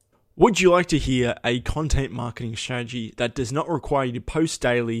Would you like to hear a content marketing strategy that does not require you to post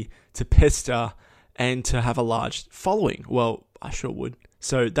daily, to pester, and to have a large following? Well, I sure would.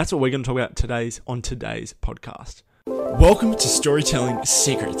 So that's what we're going to talk about on today's podcast. Welcome to Storytelling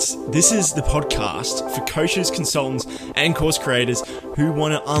Secrets. This is the podcast for coaches, consultants, and course creators who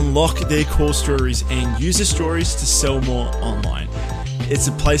want to unlock their core stories and use the stories to sell more online. It's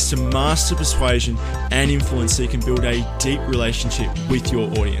a place to master persuasion and influence so you can build a deep relationship with your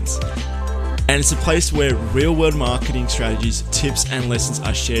audience. And it's a place where real-world marketing strategies, tips, and lessons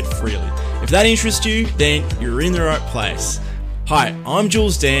are shared freely. If that interests you, then you're in the right place. Hi, I'm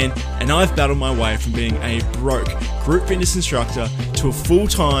Jules Dan, and I've battled my way from being a broke group fitness instructor to a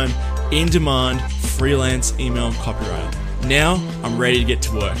full-time, in-demand, freelance email copywriter. Now, I'm ready to get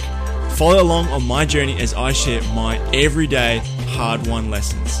to work. Follow along on my journey as I share my everyday hard-won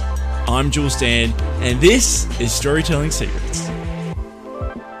lessons. I'm Jules Dan, and this is Storytelling Secrets.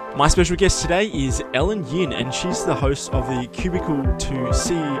 My special guest today is Ellen Yin, and she's the host of the Cubicle to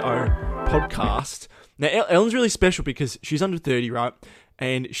CEO podcast. Now, Ellen's really special because she's under 30, right?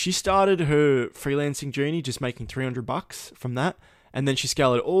 And she started her freelancing journey just making $300 from that, and then she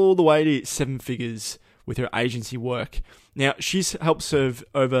scaled it all the way to 7 figures with her agency work. Now, she's helped serve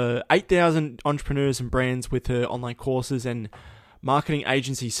over 8,000 entrepreneurs and brands with her online courses and marketing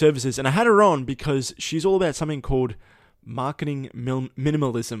agency services. And I had her on because she's all about something called marketing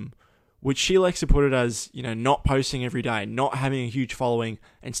minimalism, which she likes to put it as, not posting every day, not having a huge following,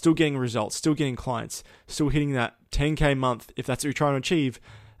 and still getting results, still getting clients, still hitting that 10K month, if that's what you're trying to achieve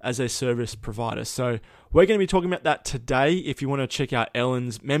as a service provider. So we're going to be talking about that today. If you want to check out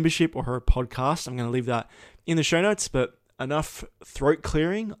Ellen's membership or her podcast, I'm going to leave that in the show notes, but enough throat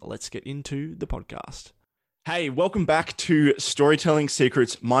clearing. Let's get into the podcast. Hey, welcome back to Storytelling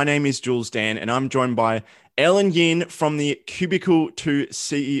Secrets. My name is Jules Dan, and I'm joined by Ellen Yin from the Cubicle to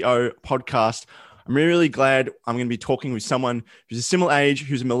CEO podcast. I'm really glad I'm going to be talking with someone who's a similar age,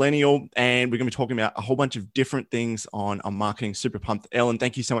 who's a millennial, and we're going to be talking about a whole bunch of different things on marketing. Super pumped. Ellen,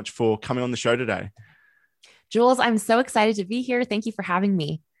 thank you so much for coming on the show today. Jules, I'm so excited to be here. Thank you for having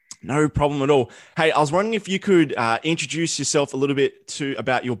me. No problem at all. Hey, I was wondering if you could introduce yourself a little bit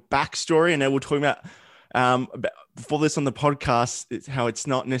about your backstory. And then we're talking about before this on the podcast, it's how it's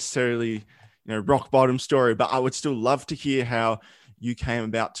not necessarily rock bottom story, but I would still love to hear how you came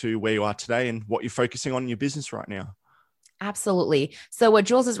about to where you are today and what you're focusing on in your business right now. Absolutely. So what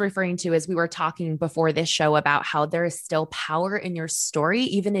Jules is referring to is we were talking before this show about how there is still power in your story,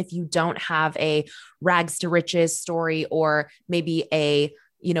 even if you don't have a rags to riches story or maybe a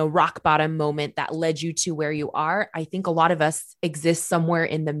rock bottom moment that led you to where you are. I think a lot of us exist somewhere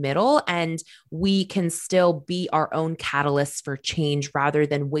in the middle, and we can still be our own catalyst for change rather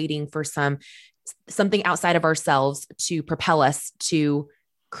than waiting for something outside of ourselves to propel us to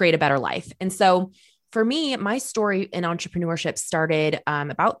create a better life. And so for me, my story in entrepreneurship started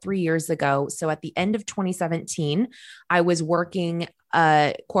about 3 years ago. So at the end of 2017, I was working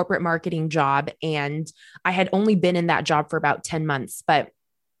a corporate marketing job, and I had only been in that job for about 10 months, but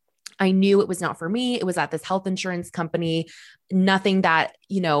I knew it was not for me. It was at this health insurance company, nothing that,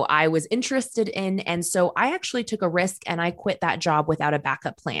 I was interested in. And so I actually took a risk and I quit that job without a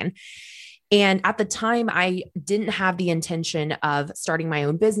backup plan. And at the time, I didn't have the intention of starting my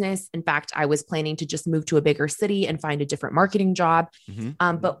own business. In fact, I was planning to just move to a bigger city and find a different marketing job.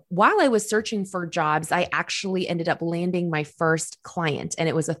 But while I was searching for jobs, I actually ended up landing my first client, and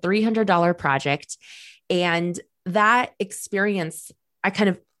it was a $300 project. And that experience, I kind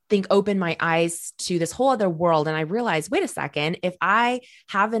of think opened my eyes to this whole other world. And I realized, wait a second, if I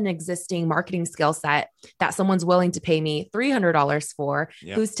have an existing marketing skill set that someone's willing to pay me $300 for,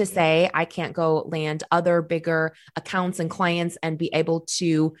 who's to say I can't go land other bigger accounts and clients and be able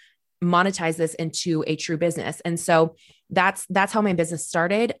to monetize this into a true business? And so that's how my business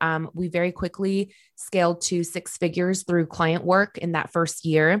started. We very quickly scaled to 6 figures through client work in that first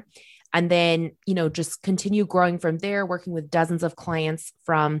year. And then, just continue growing from there, working with dozens of clients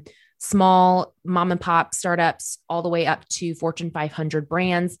from small mom and pop startups all the way up to Fortune 500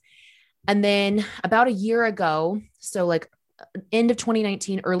 brands. And then about a year ago, so like end of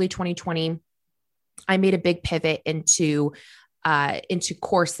 2019, early 2020, I made a big pivot into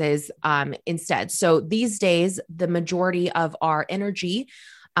courses instead. So these days, the majority of our energy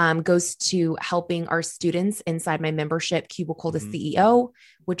goes to helping our students inside my membership, Cubicle to CEO,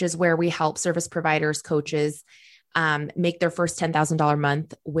 which is where we help service providers, coaches, make their first $10,000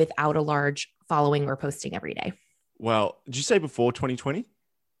 month without a large following or posting every day. Well, did you say before 2020?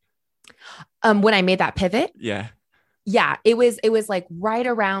 When I made that pivot? Yeah. Yeah, it was like right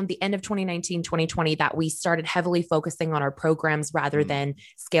around the end of 2019, 2020 that we started heavily focusing on our programs rather Mm. than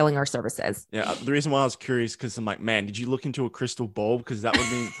scaling our services. Yeah, the reason why I was curious because I'm like, man, did you look into a crystal ball? Because that would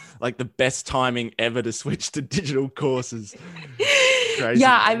be like the best timing ever to switch to digital courses. Yeah, Crazy.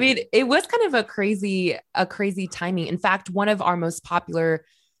 I mean, it was kind of a crazy timing. In fact, one of our most popular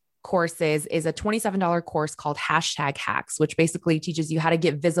courses is a $27 course called Hashtag Hacks, which basically teaches you how to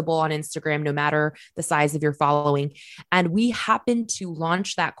get visible on Instagram no matter the size of your following. And we happened to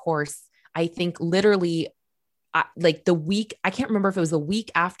launch that course, I think literally like the week, I can't remember if it was the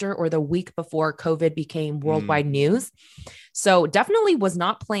week after or the week before COVID became Mm. worldwide news. So definitely was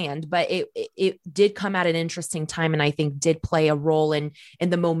not planned, but it did come at an interesting time, and I think did play a role in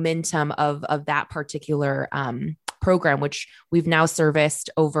the momentum of that particular program, which we've now serviced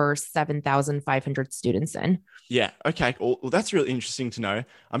over 7,500 students in. Yeah. Okay. Well, that's really interesting to know.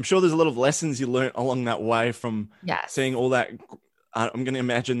 I'm sure there's a lot of lessons you learned along that way from Yes. seeing all that. I'm going to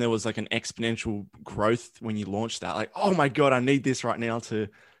imagine there was like an exponential growth when you launched that. Like, oh my God, I need this right now to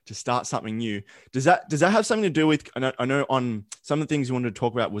start something new. Does that have something to do with? I know on some of the things you wanted to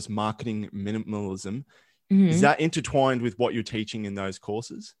talk about was marketing minimalism. Is Mhm. that intertwined with what you're teaching in those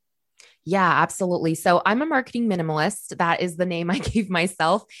courses? Yeah, absolutely. So I'm a marketing minimalist. That is the name I gave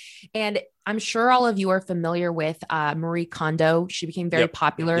myself. And I'm sure all of you are familiar with Marie Kondo. She became very Yep.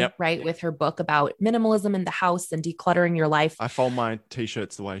 popular, Yep. right, with her book about minimalism in the house and decluttering your life. I fold my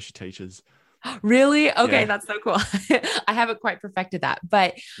t-shirts the way she teaches. Really? Okay, Yeah. that's so cool. I haven't quite perfected that,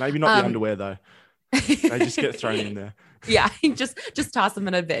 but Maybe not the um underwear though. They just get thrown in there. yeah, just toss them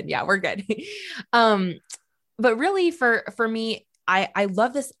in a bin. Yeah, we're good. Um but really for me, I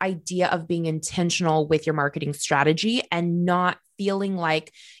love this idea of being intentional with your marketing strategy and not feeling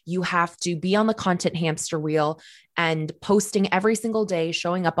like you have to be on the content hamster wheel and posting every single day,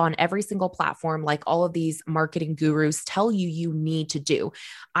 showing up on every single platform like all of these marketing gurus tell you need to do.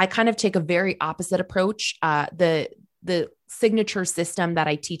 I kind of take a very opposite approach. The signature system that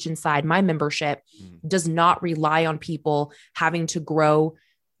I teach inside my membership Mm. does not rely on people having to grow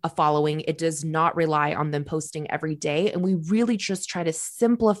a following. It does not rely on them posting every day. And we really just try to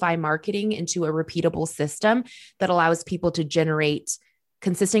simplify marketing into a repeatable system that allows people to generate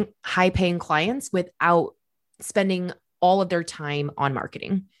consistent, high paying clients without spending all of their time on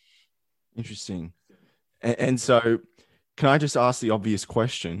marketing. Interesting. And so, can I just ask the obvious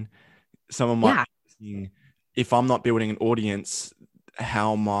question? Someone might Yeah. be asking, if I'm not building an audience,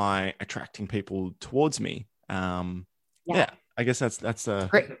 how am I attracting people towards me? Yeah. Yeah, I guess that's a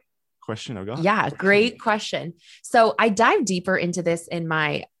Great. question I got. Yeah, great question. So I dive deeper into this in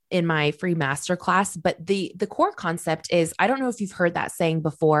my free masterclass, but the core concept is, I don't know if you've heard that saying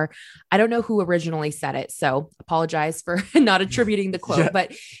before. I don't know who originally said it, so apologize for not attributing the Yeah. quote,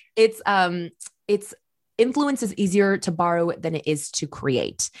 but it's influence is easier to borrow than it is to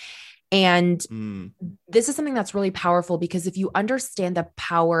create. And Mm, this is something that's really powerful because if you understand the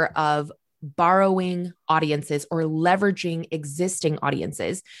power of borrowing audiences or leveraging existing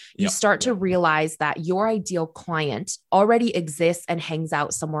audiences, you yep. start to realize that your ideal client already exists and hangs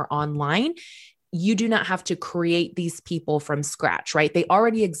out somewhere online. You do not have to create these people from scratch, right? They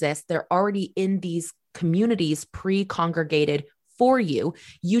already exist. They're already in these communities pre-congregated for you.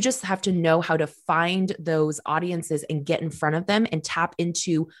 You just have to know how to find those audiences and get in front of them and tap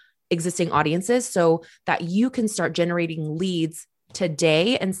into existing audiences so that you can start generating leads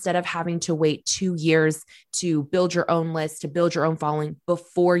today instead of having to wait 2 years to build your own list, to build your own following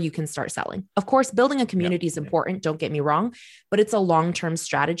before you can start selling. Of course, building a Yep. community is important, don't get me wrong, but it's a long-term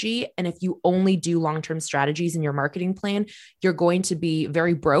strategy. And if you only do long-term strategies in your marketing plan, you're going to be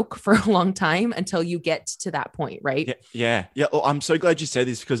very broke for a long time until you get to that point, right? Yeah, yeah, yeah. Oh, I'm so glad you said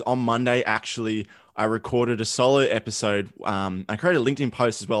this because on Monday, actually, I recorded a solo episode. I created a LinkedIn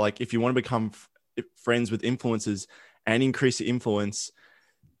post as well. Like, if you want to become friends with influencers and increase your influence,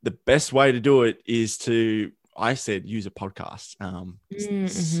 the best way to do it is to, I said, use a podcast. It's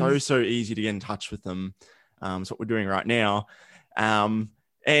Mm-hmm. so easy to get in touch with them. It's what we're doing right now.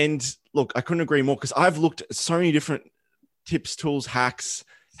 And look, I couldn't agree more because I've looked at so many different tips, tools, hacks.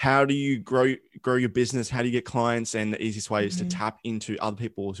 How do you grow your business? How do you get clients? And the easiest way is to Mm-hmm. tap into other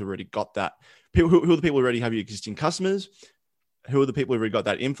people who already got that. People who are the people who already have your existing customers? Who are the people who already got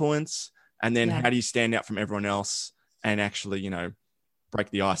that influence? And then Yeah, how do you stand out from everyone else and actually, break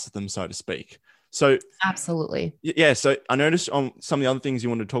the ice with them, so to speak? So absolutely. yeah, so I noticed on some of the other things you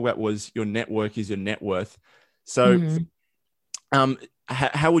wanted to talk about was your network is your net worth. So Mm-hmm.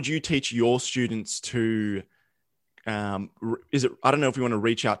 how would you teach your students to is it, I don't know if you want to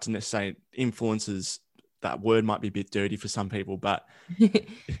reach out to, say, influencers. That word might be a bit dirty for some people, but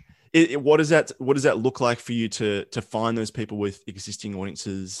what does that look like for you to find those people with existing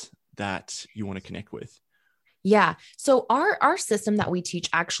audiences that you want to connect with? Yeah. So our system that we teach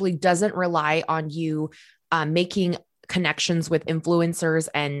actually doesn't rely on you making connections with influencers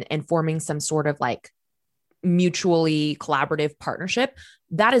and forming some sort of like mutually collaborative partnership.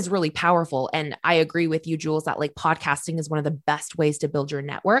 That is really powerful. And I agree with you, Jules, that like podcasting is one of the best ways to build your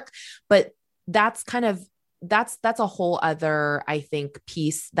network. But that's kind of that's a whole other, I think,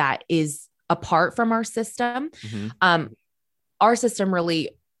 piece that is apart from our system. Our system really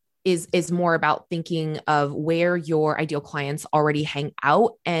is more about thinking of where your ideal clients already hang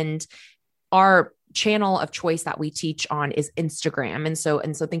out, and our channel of choice that we teach on is Instagram. And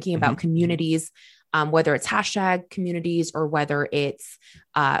so thinking about communities, whether it's hashtag communities or whether it's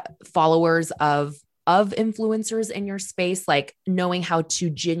followers of influencers in your space, like knowing how to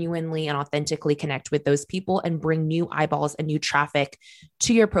genuinely and authentically connect with those people and bring new eyeballs and new traffic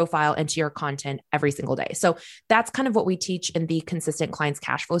to your profile and to your content every single day. So that's kind of what we teach in the Consistent Clients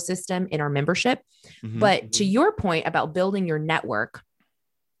Cash Flow system in our membership. But to your point about building your network,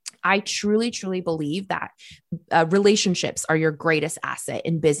 I truly, truly believe that relationships are your greatest asset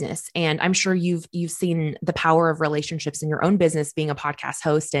in business. And I'm sure you've seen the power of relationships in your own business, being a podcast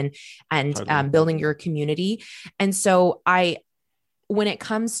host and Totally. building your community. And so when it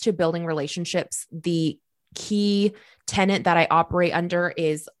comes to building relationships, the key tenet that I operate under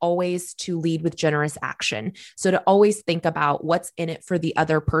is always to lead with generous action. So to always think about what's in it for the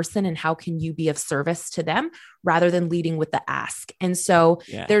other person and how can you be of service to them rather than leading with the ask. And so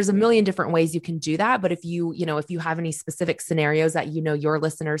there's a million different ways you can do that. But if you have any specific scenarios that, your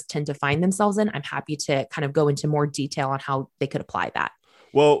listeners tend to find themselves in, I'm happy to kind of go into more detail on how they could apply that.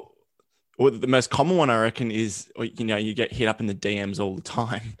 Well, the most common one I reckon is, you get hit up in the DMs all the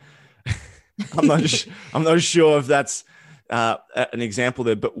time. I'm not sure if that's an example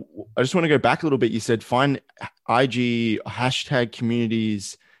there, but I just want to go back a little bit. You said find IG hashtag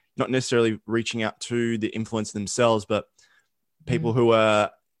communities, not necessarily reaching out to the influencer themselves, but people who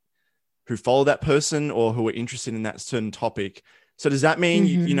follow that person or who are interested in that certain topic. So does that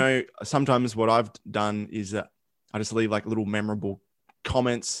mean, sometimes what I've done is that I just leave like little memorable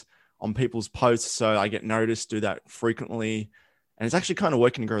comments on people's posts so I get noticed, do that frequently. And it's actually kind of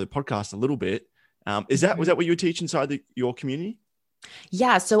working to grow the podcast a little bit. Was that what you were teaching inside your community?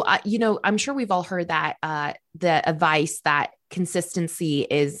 Yeah. So, I'm sure we've all heard that the advice that consistency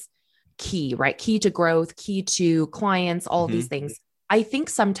is key, right? Key to growth, key to clients, all of these things. I think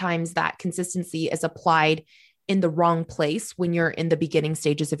sometimes that consistency is applied in the wrong place when you're in the beginning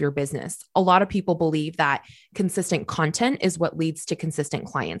stages of your business. A lot of people believe that consistent content is what leads to consistent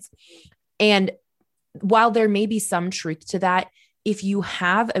clients. And while there may be some truth to that, if you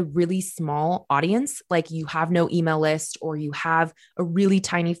have a really small audience, like you have no email list or you have a really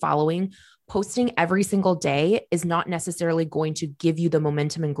tiny following, posting every single day is not necessarily going to give you the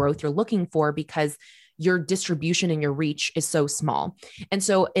momentum and growth you're looking for because your distribution and your reach is so small. And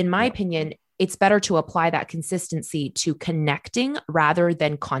so in my opinion, it's better to apply that consistency to connecting rather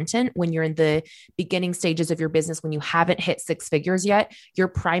than content when you're in the beginning stages of your business, when you haven't hit six figures yet. Your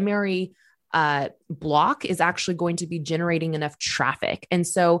primary block is actually going to be generating enough traffic. And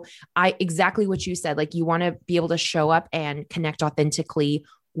so exactly what you said, like you want to be able to show up and connect authentically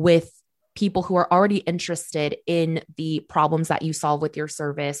with people who are already interested in the problems that you solve with your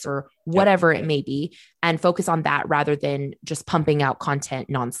service or whatever it may be, and focus on that rather than just pumping out content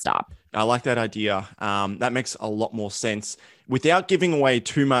nonstop. I like that idea. That makes a lot more sense without giving away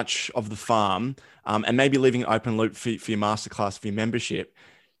too much of the farm, and maybe leaving an open loop for your masterclass, for your membership.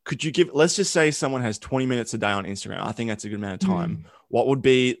 Could you let's just say someone has 20 minutes a day on Instagram. I think that's a good amount of time. What would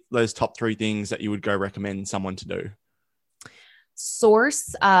be those top 3 things that you would go recommend someone to do?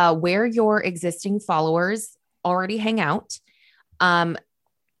 Source where your existing followers already hang out.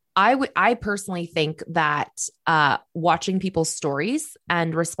 I personally think that watching people's stories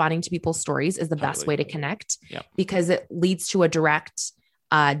and responding to people's stories is the best way to connect because it leads to a direct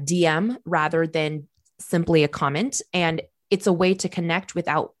DM rather than simply a comment. And it's a way to connect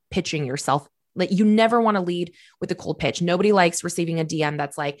without pitching yourself. Like you never want to lead with a cold pitch. Nobody likes receiving a DM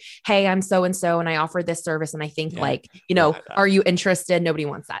that's like, hey, I'm so-and-so and I offer this service. And I think are you interested? Nobody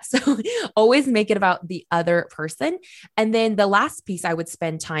wants that. So always make it about the other person. And then the last piece I would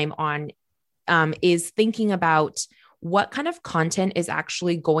spend time on is thinking about what kind of content is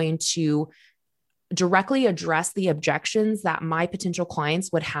actually going to directly address the objections that my potential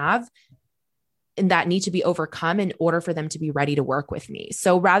clients would have and that need to be overcome in order for them to be ready to work with me.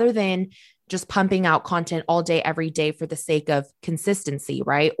 So rather than just pumping out content all day, every day for the sake of consistency,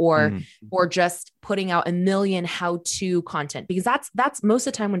 right? Or just putting out a million how-to content, because that's most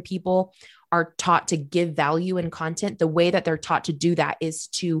of the time when people are taught to give value in content, the way that they're taught to do that is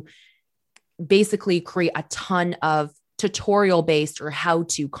to basically create a ton of tutorial based or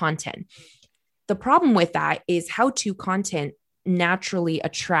how-to content. The problem with that is how-to content naturally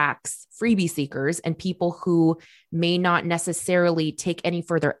attracts freebie seekers and people who may not necessarily take any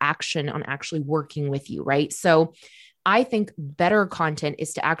further action on actually working with you, right? So I think better content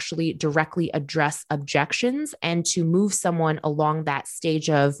is to actually directly address objections and to move someone along that stage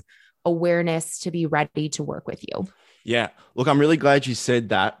of awareness to be ready to work with you. Yeah. Look, I'm really glad you said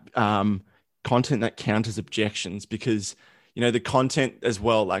that. Content that counters objections, because the content as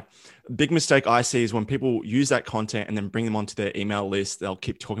well, like a big mistake I see is when people use that content and then bring them onto their email list, they'll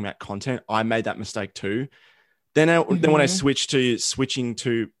keep talking about content. I made that mistake too. Then when I switching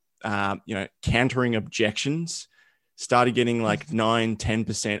to countering objections, started getting like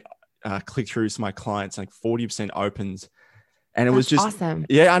 9-10% click-throughs to my clients, like 40% opens. And it was just awesome.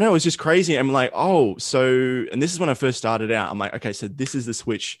 Yeah, I know. It was just crazy. I'm like, oh, and this is when I first started out. I'm like, okay, so this is the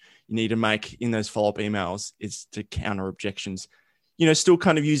switch you need to make in those follow-up emails, is to counter objections, still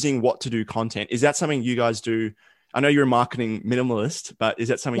kind of using what to do content. Is that something you guys do? I know you're a marketing minimalist, but is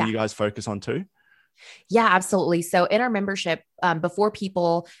that something you guys focus on too? Yeah, absolutely. So in our membership, before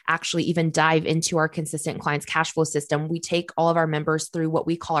people actually even dive into our consistent clients cash flow system, we take all of our members through what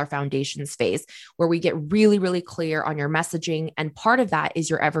we call our foundations phase, where we get really, really clear on your messaging. And part of that is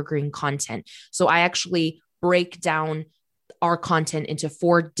your evergreen content. So I actually break down our content into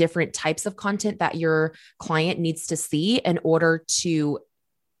 4 different types of content that your client needs to see in order to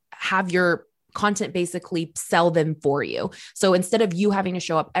have your content basically sell them for you. So instead of you having to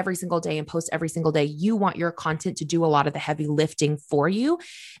show up every single day and post every single day, you want your content to do a lot of the heavy lifting for you.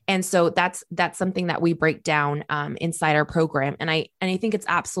 And so that's something that we break down inside our program. And I think it's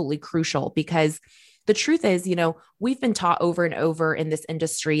absolutely crucial, because the truth is, we've been taught over and over in this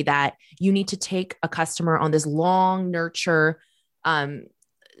industry that you need to take a customer on this long nurture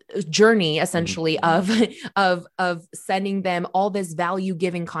journey, essentially, of sending them all this value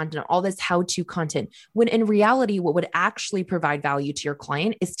giving content, all this how-to content, when in reality, what would actually provide value to your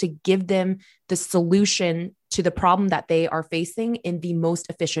client is to give them the solution to the problem that they are facing in the most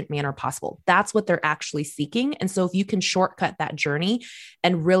efficient manner possible. That's what they're actually seeking. And so if you can shortcut that journey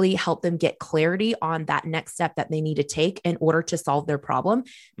and really help them get clarity on that next step that they need to take in order to solve their problem,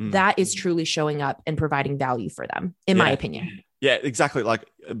 that is truly showing up and providing value for them, in my opinion. Yeah, exactly. Like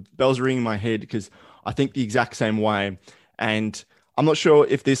bells ringing in my head, because I think the exact same way. And I'm not sure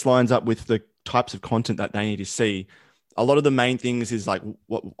if this lines up with the types of content that they need to see. A lot of the main things is like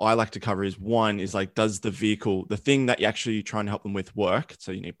what I like to cover is, one is like, does the vehicle, the thing that you're actually trying to help them with, work?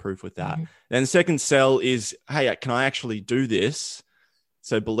 So you need proof with that. Then the second sell is, hey, can I actually do this?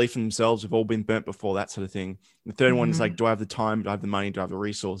 So belief in themselves. We've all been burnt before, that sort of thing. The third one is like, do I have the time? Do I have the money? Do I have the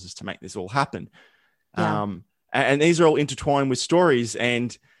resources to make this all happen? Yeah. And these are all intertwined with stories.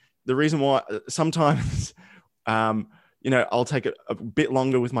 And the reason why sometimes, I'll take a bit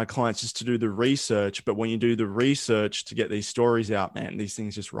longer with my clients just to do the research. But when you do the research to get these stories out, man, these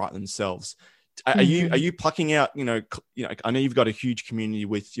things just write themselves. Are you plucking out, I know you've got a huge community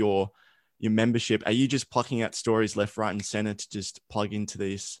with your membership. Are you just plucking out stories left, right, and center to just plug into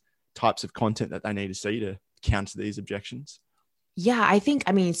these types of content that they need to see to counter these objections? Yeah,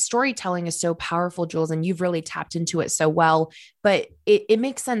 I mean, storytelling is so powerful, Jules, and you've really tapped into it so well, but it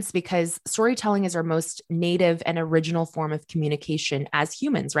makes sense because storytelling is our most native and original form of communication as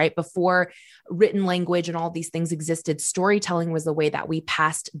humans, right? Before written language and all these things existed, storytelling was the way that we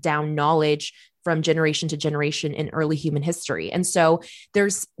passed down knowledge from generation to generation in early human history. And so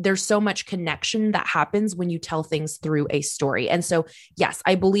there's so much connection that happens when you tell things through a story. And so, yes,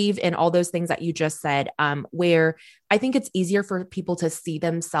 I believe in all those things that you just said, where I think it's easier for people to see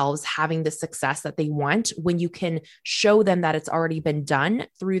themselves having the success that they want when you can show them that it's already been done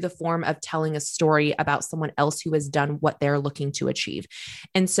through the form of telling a story about someone else who has done what they're looking to achieve.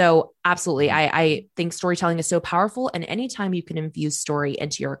 And so absolutely, I think storytelling is so powerful. And anytime you can infuse story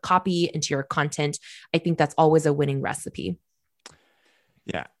into your copy, into your content, I think that's always a winning recipe.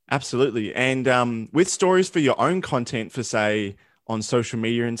 Yeah, absolutely. And with stories for your own content, for say on social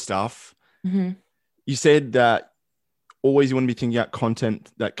media and stuff, you said that always you want to be thinking about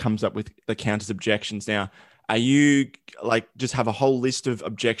content that comes up with the counters objections. Now, are you like just have a whole list of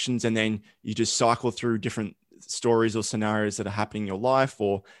objections and then you just cycle through different stories or scenarios that are happening in your life,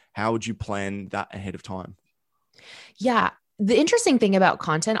 or how would you plan that ahead of time? Yeah, The interesting thing about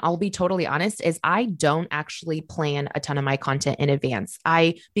content, I'll be totally honest, is I don't actually plan a ton of my content in advance.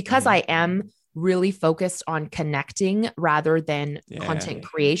 Because I am really focused on connecting rather than content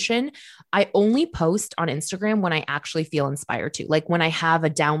creation, I only post on Instagram when I actually feel inspired to. Like when I have a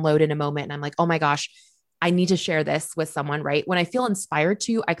download in a moment and I'm like, oh my gosh, I need to share this with someone, right? When I feel inspired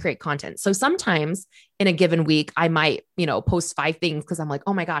to, I create content. So sometimes in a given week, I might, post 5 things because I'm like,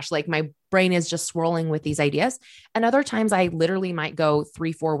 oh my gosh, like my brain is just swirling with these ideas. And other times I literally might go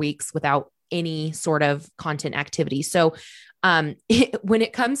 3-4 weeks without any sort of content activity. So when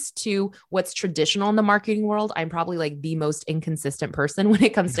it comes to what's traditional in the marketing world, I'm probably like the most inconsistent person when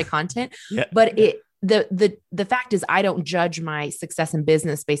it comes to content. But the fact is, I don't judge my success in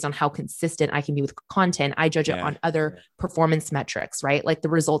business based on how consistent I can be with content. I judge it on other performance metrics, right? Like the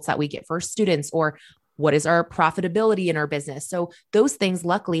results that we get for students, or what is our profitability in our business. So those things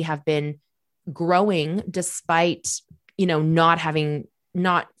luckily have been growing despite,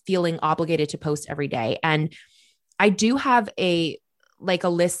 not feeling obligated to post every day. And I do have a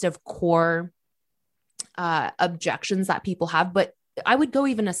list of core objections that people have, but I would go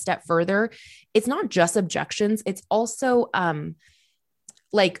even a step further. It's not just objections. It's also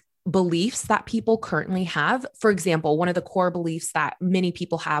beliefs that people currently have. For example, one of the core beliefs that many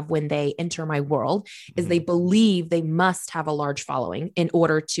people have when they enter my world is they believe they must have a large following in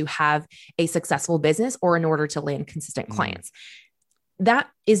order to have a successful business or in order to land consistent clients. That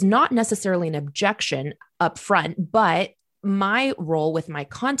is not necessarily an objection up front, but my role with my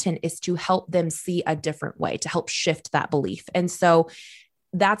content is to help them see a different way, to help shift that belief. And so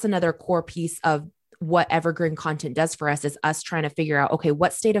that's another core piece of what evergreen content does for us, is us trying to figure out, okay,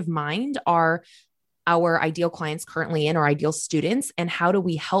 what state of mind are our ideal clients currently in, or ideal students, and how do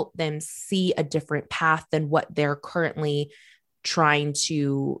we help them see a different path than what they're currently trying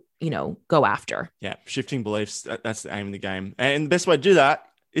to, go after. Yeah. Shifting beliefs. That's the aim of the game. And the best way to do that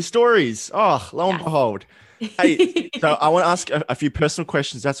is stories. Oh, lo and behold. Hey, so I want to ask a few personal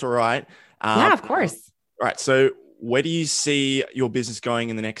questions. That's all right. Yeah, of course. All right. So where do you see your business going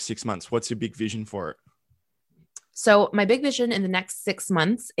in the next 6 months? What's your big vision for it? So my big vision in the next 6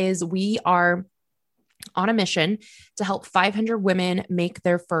 months is we are on a mission to help 500 women make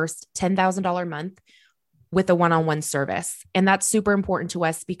their first $10,000 month with a one-on-one service. And that's super important to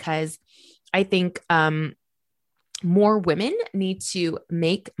us because I think more women need to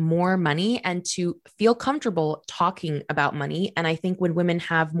make more money and to feel comfortable talking about money. And I think when women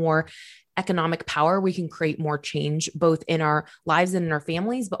have more economic power, we can create more change, both in our lives and in our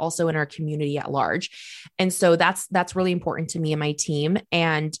families, but also in our community at large. And so that's really important to me and my team.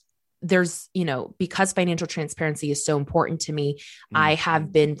 And there's, because financial transparency is so important to me, I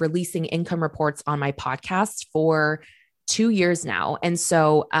have been releasing income reports on my podcast for 2 years now. And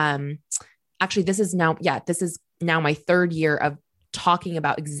so, actually this is now my 3rd year of talking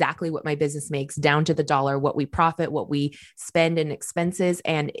about exactly what my business makes down to the dollar, what we profit, what we spend in expenses.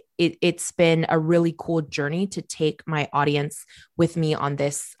 And it's been a really cool journey to take my audience with me on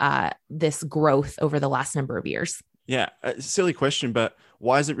this growth over the last number of years. Yeah. A silly question, but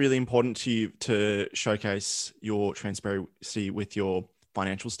why is it really important to you to showcase your transparency with your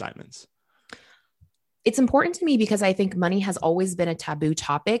financial statements? It's important to me because I think money has always been a taboo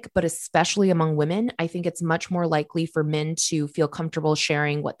topic, but especially among women, I think it's much more likely for men to feel comfortable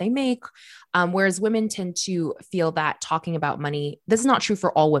sharing what they make. Whereas women tend to feel that talking about money, this is not true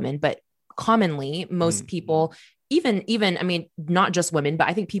for all women, but commonly most people, even, I mean, not just women, but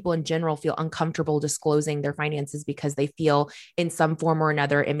I think people in general feel uncomfortable disclosing their finances because they feel in some form or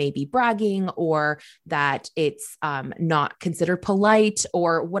another, it may be bragging or that it's not considered polite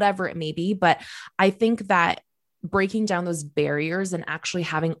or whatever it may be. But I think that breaking down those barriers and actually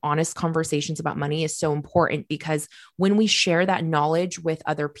having honest conversations about money is so important, because when we share that knowledge with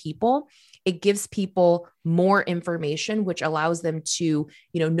other people, it gives people more information, which allows them to,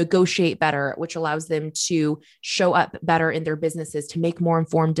 negotiate better, which allows them to show up better in their businesses, to make more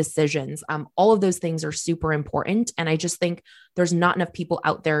informed decisions. All of those things are super important. And I just think there's not enough people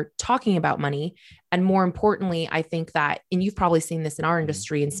out there talking about money. And more importantly, I think that, and you've probably seen this in our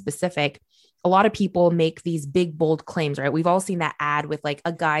industry in specific, a lot of people make these big, bold claims, right? We've all seen that ad with like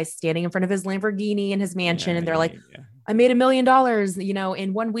a guy standing in front of his Lamborghini in his mansion. And they're like, I made $1 million,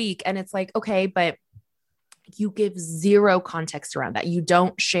 in 1 week. And it's like, okay, but you give zero context around that. You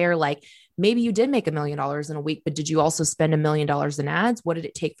don't share, like, maybe you did make $1 million in a week, but did you also spend $1 million in ads? What did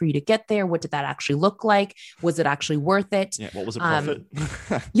it take for you to get there? What did that actually look like? Was it actually worth it? Yeah. What was the profit?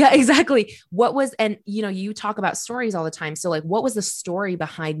 Yeah, exactly. What was, and you talk about stories all the time. So like, what was the story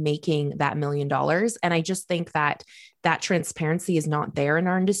behind making that $1 million? And I just think that transparency is not there in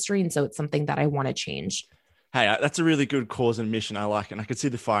our industry. And so it's something that I want to change. Hey, that's a really good cause and mission. I like it. And I could see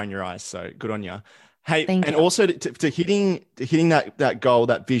the fire in your eyes. So good on you. Hey, Thank and you. also to hitting that goal,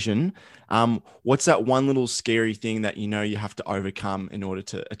 that vision, what's that one little scary thing that you know you have to overcome in order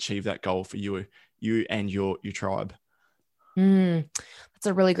to achieve that goal for you and your tribe? That's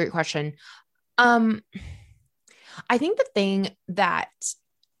a really great question. Um, I think the thing that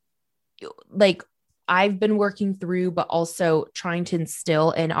like I've been working through, but also trying to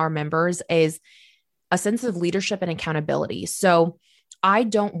instill in our members is a sense of leadership and accountability. So I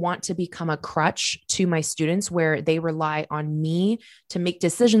don't want to become a crutch to my students where they rely on me to make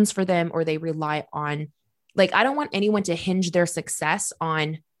decisions for them, or they rely on, like, I don't want anyone to hinge their success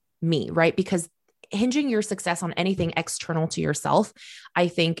on me, right? Because hinging your success on anything external to yourself, I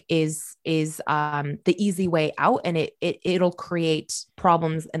think the easy way out, and it'll create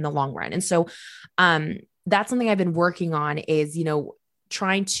problems in the long run. And so that's something I've been working on is,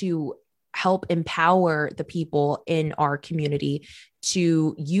 trying to help empower the people in our community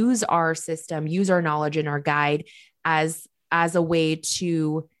to use our system, use our knowledge and our guide as a way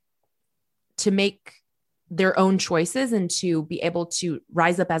to make their own choices and to be able to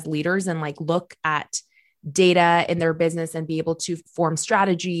rise up as leaders and like look at data in their business and be able to form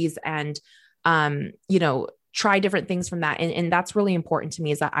strategies and, try different things from that. And that's really important to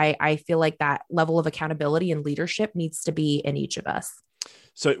me, is that I feel like that level of accountability and leadership needs to be in each of us.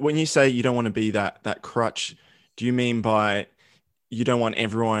 So when you say you don't want to be that crutch, do you mean by you don't want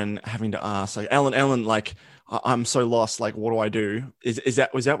everyone having to ask, like, Ellen, like, I'm so lost, like, what do I do? Was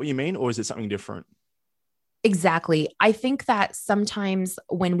that what you mean? Or is it something different? Exactly. I think that sometimes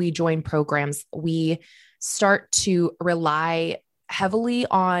when we join programs, we start to rely heavily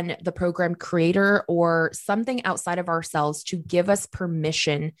on the program creator or something outside of ourselves to give us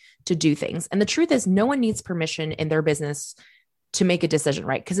permission to do things. And the truth is, no one needs permission in their business to make a decision,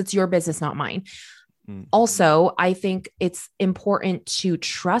 right? Because it's your business, not mine. Also, I think it's important to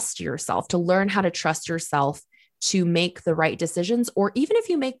trust yourself, to learn how to trust yourself to make the right decisions, or even if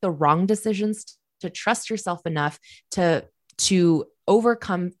you make the wrong decisions, to trust yourself enough to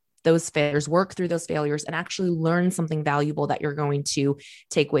overcome those failures, work through those failures, and actually learn something valuable that you're going to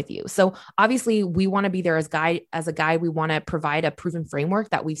take with you. So obviously we want to be there as a guide. We want to provide a proven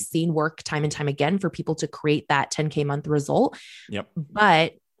framework that we've seen work time and time again for people to create that 10K month result. Yep.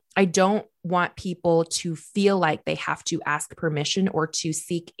 But I don't want people to feel like they have to ask permission or to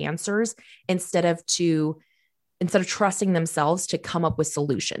seek answers instead of trusting themselves to come up with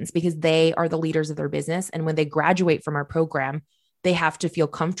solutions, because they are the leaders of their business. And when they graduate from our program, they have to feel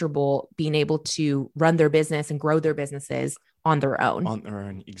comfortable being able to run their business and grow their businesses on their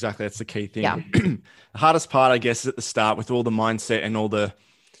own. Exactly. That's the key thing. Yeah. The hardest part, I guess, is at the start with all the mindset and all the,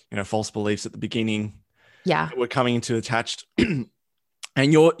 false beliefs at the beginning. Yeah. We're coming into attached. And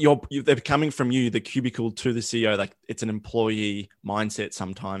they're coming from you, the cubicle, to the CEO. Like, it's an employee mindset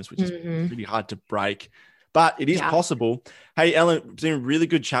sometimes, which is really hard to break. But it is possible. Hey, Ellen, it's been a really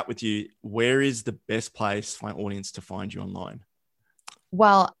good chat with you. Where is the best place for my audience to find you online?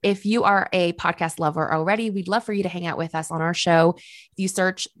 Well, if you are a podcast lover already, we'd love for you to hang out with us on our show. If you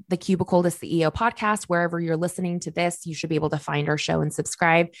search the Cubicle to CEO podcast, wherever you're listening to this, you should be able to find our show and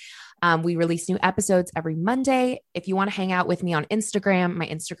subscribe. We release new episodes every Monday. If you want to hang out with me on Instagram, my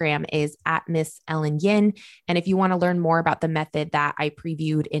Instagram is @MissEllenYin. And if you want to learn more about the method that I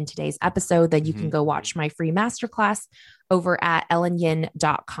previewed in today's episode, then you can go watch my free masterclass over at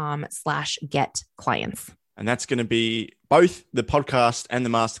ellenyin.com/getclients. And that's going to be both the podcast and the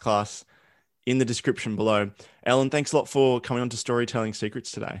masterclass in the description below. Ellen, thanks a lot for coming on to Storytelling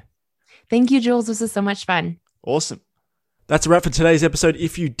Secrets today. Thank you, Jules. This was so much fun. Awesome. That's a wrap for today's episode.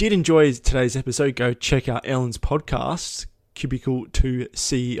 If you did enjoy today's episode, go check out Ellen's podcast, Cubicle to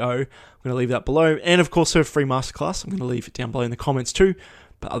CEO. I'm going to leave that below. And of course, her free masterclass. I'm going to leave it down below in the comments too.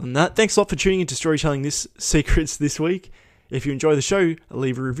 But other than that, thanks a lot for tuning into Storytelling Secrets this week. If you enjoy the show,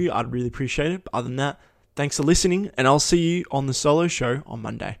 leave a review. I'd really appreciate it. But other than that, thanks for listening, and I'll see you on the solo show on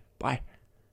Monday. Bye.